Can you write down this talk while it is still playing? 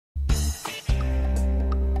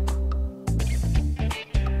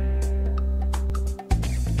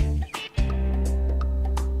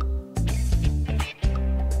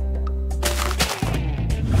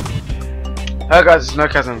Oh guys, it's no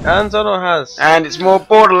cousin. And Donald has. And it's more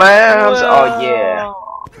Borderlands. Well. Oh yeah.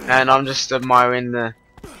 And I'm just admiring the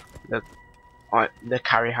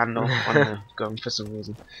carry handle on the gun for some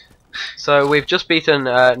reason. So we've just beaten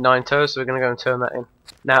 9 toes, so we're going to go and turn that in.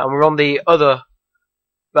 Now, and we're on the other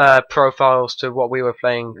profiles to what we were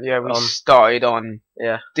playing. Yeah, we started on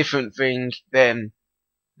different thing, then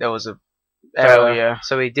there was a failure.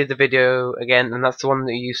 So we did the video again, and that's the one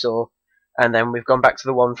that you saw. And then we've gone back to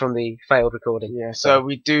the one from the failed recording. Yeah, so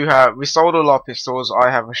we sold all our pistols. I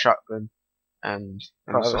have a shotgun and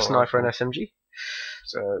a sniper and SMG.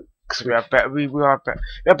 So because we have better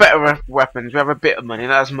weapons. We have a bit of money,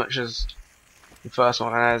 not as much as the first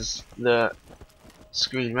one, as the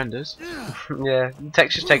screen renders. Yeah, the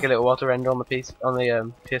textures take a little while to render on the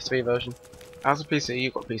PS3 version. How's the PC?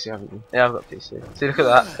 You've got PC, haven't you? Yeah, I've got PC. See, look at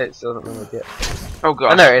that. It still doesn't look yet. Oh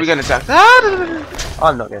god, we're getting attacked.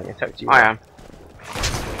 I'm not getting attacked. You. I am.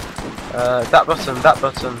 That button.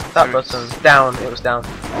 Down. It was down.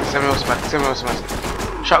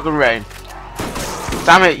 Semi-automatic. Shotgun rain.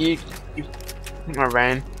 Damn it, you my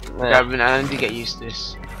rain. Yeah, I need to get used to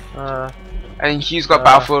this. And Hugh's got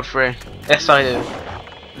Battlefield 3. Yes, I do.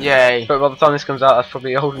 Yay. But by the time this comes out, that's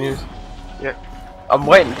probably old news. Yep. I'm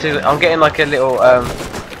getting like a little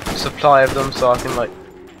supply of them so I can like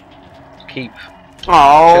keep.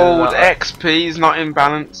 Oh, the XP is not in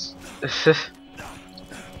balance. It's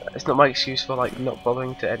not my excuse for like not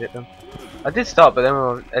bothering to edit them. I did start, but then we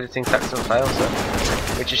were editing Saxon Fail, so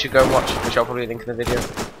which you should go and watch, which I'll probably link in the video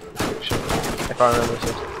description if I remember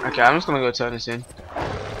to. Okay, I'm just gonna go turn this in.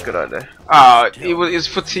 Good idea. Oh, it's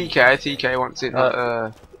for TK. TK wants it.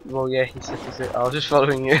 Well, yeah, he said it. I was just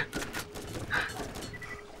following you.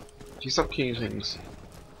 You stop killing things.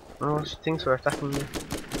 Oh, things were attacking me.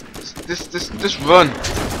 Just run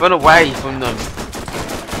away from them.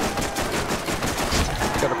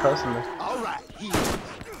 Got a person there. Alright.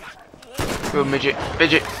 Go midget.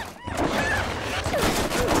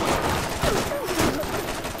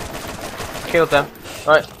 Killed them.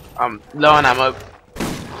 Right. I'm low on ammo.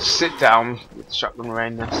 Sit down with the shotgun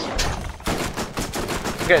rain. I'm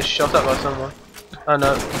getting shot at by someone. Oh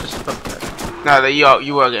no, just no,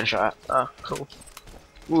 you were getting shot at. Ah, cool.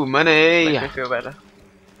 Ooh, money. Makes me feel better.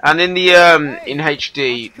 And in the in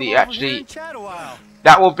HD,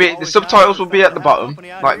 that will be the subtitles will be at the bottom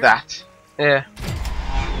like that. Yeah.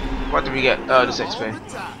 What did we get? Oh, this XP.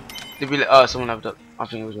 Did we? Oh, someone leveled up. I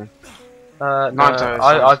think it was me. No,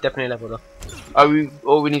 I've definitely leveled up. Oh,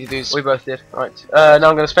 all we need to do is we both did. Right. Now I'm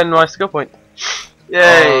going to spend my skill point.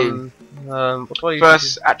 Yay!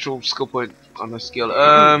 First actual skill point on the skill.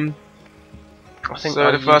 I think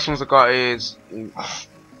so. The first ones I got is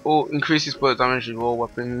increases bullet damage with all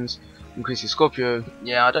weapons. Increases Scorpio.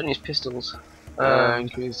 Yeah, I don't use pistols.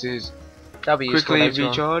 Increases quickly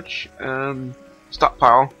recharge.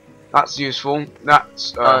 Stockpile. That's useful.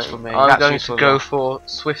 That's for me. I'm going to go for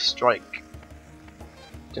Swift Strike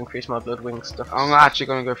to increase my blood wing stuff. I'm actually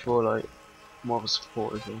going to go for like more of a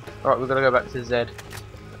support as well. Alright, we're going to go back to Z.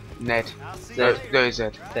 Ned. Zed. Go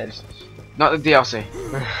Zed. Zed. Not the DLC.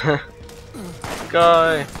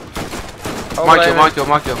 Guy. My kill.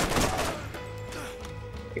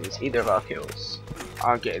 It was either of our kills.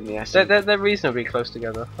 I'm getting the S. They're reasonably close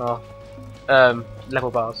together. Oh. Level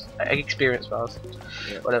bars. Experience bars.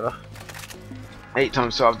 Yeah. Whatever. 8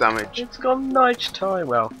 times 12 damage. It's gone night time.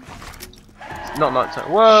 Well, it's not night time.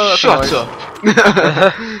 Whoa! Shut up!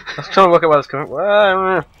 I was trying to work out where it's coming.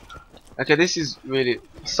 Whoa. Okay, this is really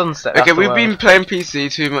sunset. Okay, we've been playing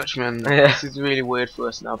PC too much, man. Yeah. This is really weird for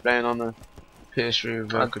us now, playing on the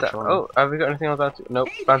PS3 remote control. Oh, have we got anything on Bounty? Nope,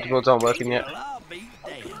 Bounty boards aren't working yet.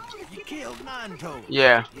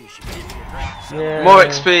 Yeah. Yeah. More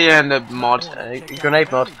XP and a mod.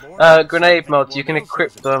 Grenade mod. Grenade mods, you can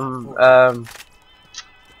equip them,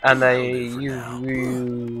 and you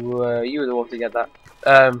were the one to get that.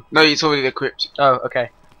 No, it's already equipped. Oh, okay.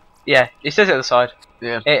 Yeah, it says it at the side.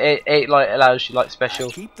 Yeah. It like allows you like special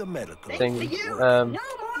things.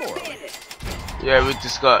 Yeah, we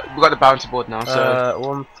got the bounty board now. So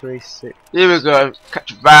 1, 3, 6. Here we go.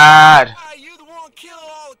 Catch bad.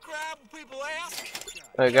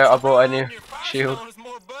 There we go. I bought a new shield.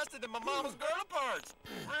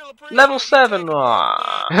 Level 7.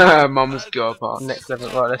 Mama's girl part. Next level.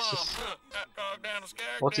 Right. Let's just.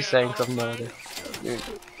 What's he saying? 'Cause I've no idea.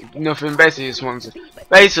 Nothing. Basically, just wants to.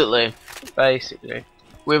 Basically,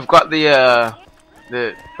 we've got the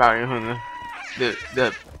bounty hunter,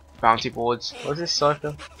 the bounty boards. What's this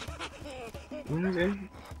cipher?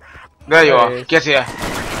 There you are. Get here.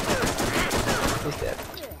 He's dead.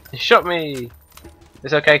 He shot me.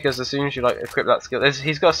 It's okay because as soon as you like equip that skill,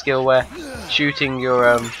 he's got a skill where shooting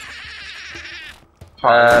your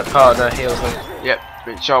partner heals them Yep,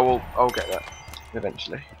 which I'll get that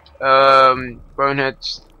eventually.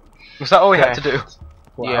 Boneheads. Was that all we had to do?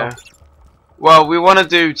 Wow. Yeah. Well, we want to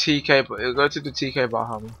do TK, but we'll go to the TK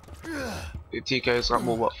Valhalla. The TK is like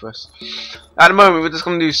more work for us. At the moment, we're just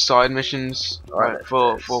gonna do side missions, right,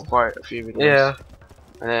 for quite a few videos. Yeah.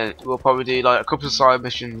 And then we'll probably do like a couple of side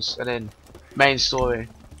missions, and then main story,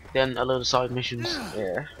 then a load of side missions.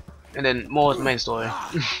 Yeah. And then more main story.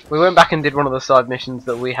 We went back and did one of the side missions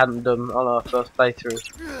that we hadn't done on our first playthrough,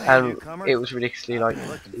 and it was ridiculously like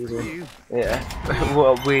easy. Yeah.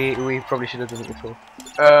 Well, we probably should have done it before.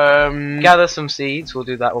 Gather some seeds. We'll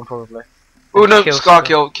do that one probably. Oh no,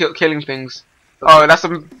 killing things. Oh, that's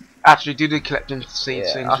actually do the collecting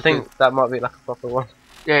seeds thing. I think that might be like a proper one.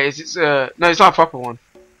 Yeah, it's no, it's not a proper one.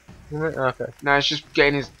 Isn't it? Okay. No, it's just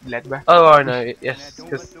getting his lead back. Oh, I know. Yes,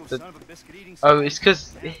 because it's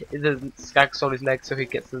because the skag stole his leg, so he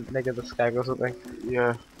gets the leg of the skag or something.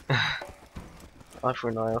 Yeah. Eye for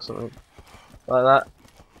an eye or something like that.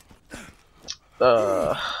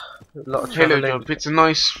 A lot of Hello, Job. It's a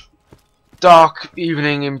nice dark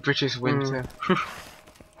evening in British winter.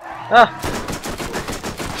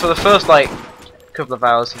 For the first like couple of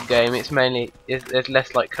hours of the game, it's mainly there's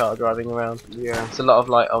less like car driving around. Yeah. It's a lot of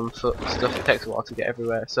like on foot stuff. It takes a while to get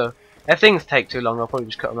everywhere. So if things take too long, I'll probably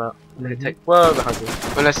just cut them out. Let it take well behind you.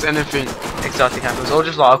 Unless anything exciting happens, or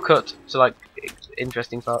just like I'll cut to like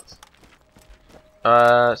interesting parts.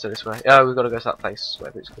 So this way. Oh, we've got to go to that place.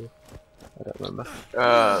 Whatever it's called. I don't remember.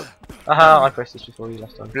 Aha! I pressed this before you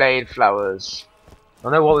last time. Blade flowers. I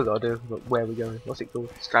know what we got to do, but where are we going? What's it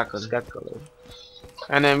called? Skag color.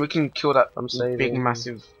 And then we can kill that big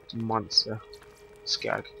massive monster.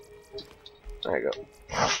 Skag. There you go.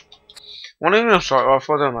 One of them assault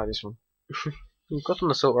rifle, I don't like this one. We've got an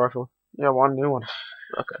assault rifle. Yeah, one new one.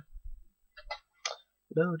 Okay.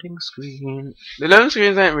 Loading screen. The loading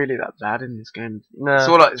screens ain't really that bad in this game. No. It's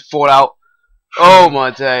all like Fallout. Oh my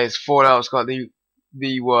days, Fallout's got the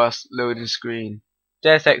worst loading screen.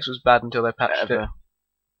 Deus Ex was bad until they patched it.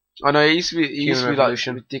 I know, it used to be like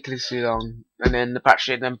ridiculously long, and then they patched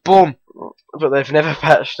it, and then boom! But they've never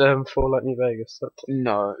patched Fallout New Vegas.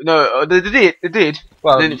 No, they did.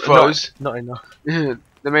 Well, then it froze. Not enough. They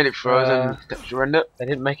made it froze and kept render. They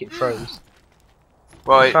didn't make it froze.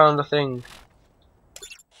 Right. I found a thing.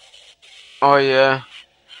 Oh yeah.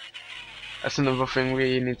 That's another thing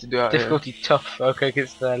we need to do out Difficulty tough. Okay, because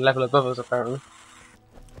it's the level above us apparently.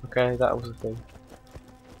 Okay, that was the thing.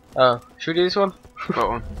 Oh, should we do this one? What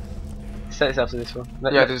one? Set yourself to this one.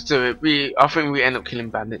 Yeah, just do it. I think we end up killing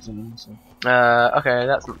bandits and so. Okay,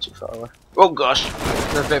 that's not too far away. Oh gosh.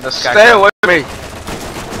 There's a bit of a skag. Stay away from me!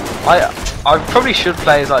 I probably should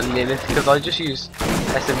play as like Lilith because I just use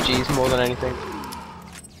SMGs more than anything.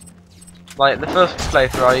 Like the first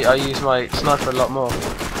playthrough I use my sniper a lot more.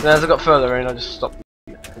 Then as I got further in I just stopped.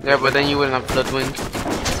 Yeah, but then you wouldn't have Bloodwing.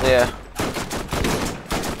 Yeah.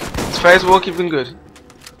 Is phase war keeping good?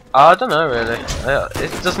 I don't know really.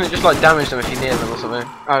 Doesn't it just like damage them if you're near them or something?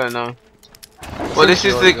 I don't know. Well, this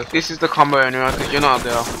is the combo anyway, because you're not a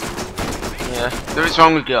girl. Yeah. There is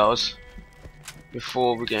wrong with girls.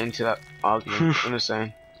 Before we get into that argument, I'm just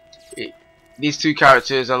saying. These two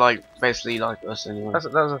characters are like basically like us anyway.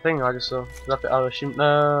 That was the thing I just saw. I assume.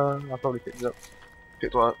 No, I probably picked it up.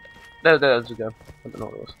 Picked what? There's a gun. I don't know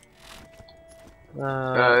what it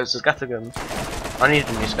was. It's a scattergun. I need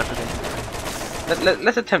a new scattergun.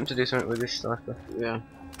 Let's attempt to do something with this sniper. Yeah.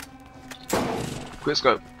 Quick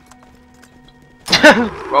scope.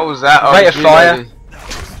 What was that? Rate of fire.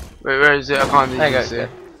 Wait, where is it? I can't even see. There.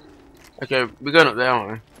 Okay, we're going up there,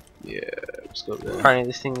 aren't we? Yeah, let's go up there. Apparently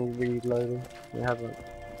this thing is really loading. We have like,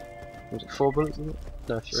 was it 4 bullets in it?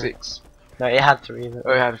 No, 3. 6. No, it had 3 in it.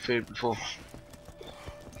 Oh, it had 3 before.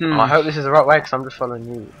 I hope this is the right way because I'm just following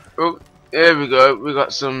you. Oh, here we go. We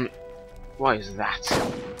got some. What is that?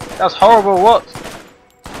 That's horrible. What?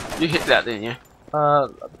 You hit that, didn't you?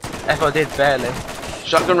 If I did, barely.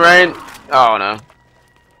 Shotgun rain. Oh no.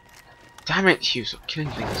 Damn it, Hugh, stop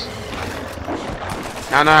killing things.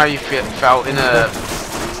 Now I know how you felt in a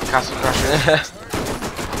castle crash.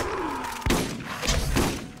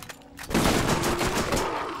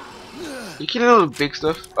 You killing all the big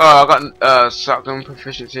stuff. Oh, I got shotgun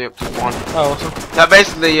proficiency up to 1. Oh, awesome. Now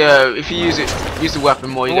basically, if you use the weapon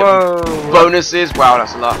more, you get bonuses. Wow,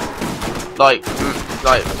 that's a lot. Like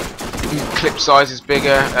clip size is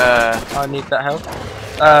bigger. I need that help.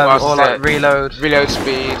 Or like reload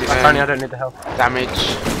speed. Apparently I don't need the help.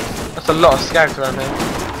 Damage. That's a lot of skags around here.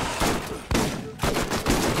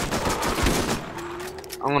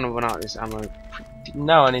 I'm gonna run out of this ammo.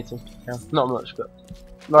 Now I need some. Yeah, not much, but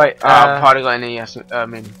right. I've hardly got any sort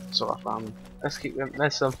of ammo. Let's keep them.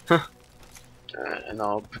 There's some. And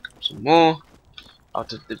I'll pick up some more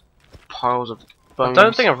out of the piles of bones. I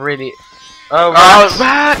don't think I've really. Oh,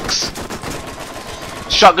 Max!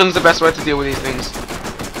 Shotgun's the best way to deal with these things.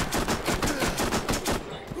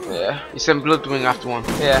 Yeah. You send Bloodwing after one.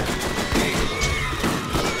 Yeah.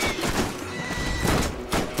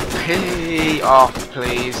 Hey, off,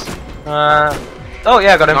 please. Oh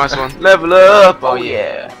yeah, I got him. Nice one. Level up. Oh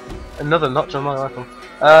yeah. Another notch on my rifle.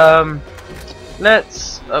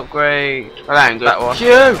 Let's upgrade that ain't good. That one.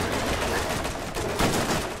 Q.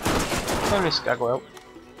 Only Skagwell.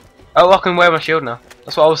 Oh, I can wear my shield now.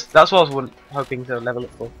 That's what I was. That's what I was hoping to level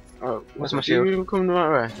up for. Oh, where's my shield? You coming the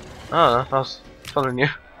right way? Oh, I was following you.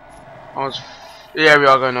 Yeah, we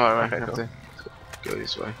are going the right way. Okay, We have cool. to go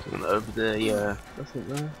this way. And over the what's it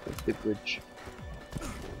there? The big bridge.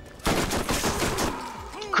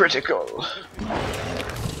 Critical.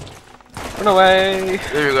 Run away.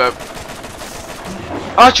 There we go.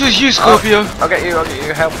 I choose you, Scorpio. I'll get you. I'll get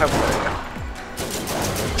you. Help! Help!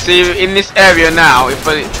 See, in this area now, if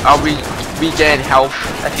I'll be regain health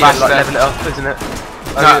If you faster. like, level it up, isn't it?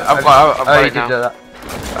 No, I've got you it did now. do that.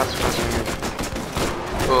 That's what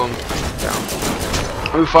Boom.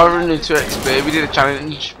 Down. We 502 XP. We did a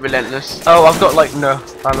challenge, relentless. Oh, I've got like no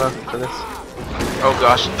ammo for this. Oh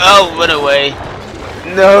gosh. Oh, run away.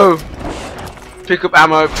 No. Pick up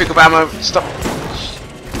ammo. Pick up ammo. Stop.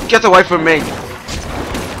 Get away from me.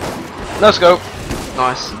 No scope.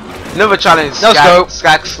 Nice. Another challenge. No scope.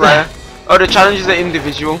 Skag Slayer. Oh, the challenges are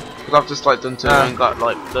individual. Because I've just like done two and got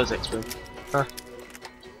like those XP. Huh.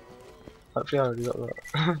 Hopefully I already got that.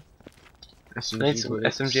 I need some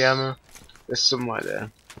SMG ammo. There's some right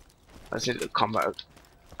there. I just need the combat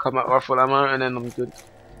rifle ammo and then I'm good.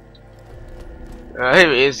 Here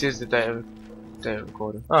it is. Here's the data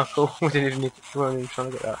recorder. Oh, cool. We didn't even need. We weren't even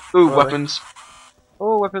trying to get that. Ooh, Where weapons.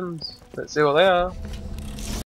 Oh, weapons. Let's see what they are.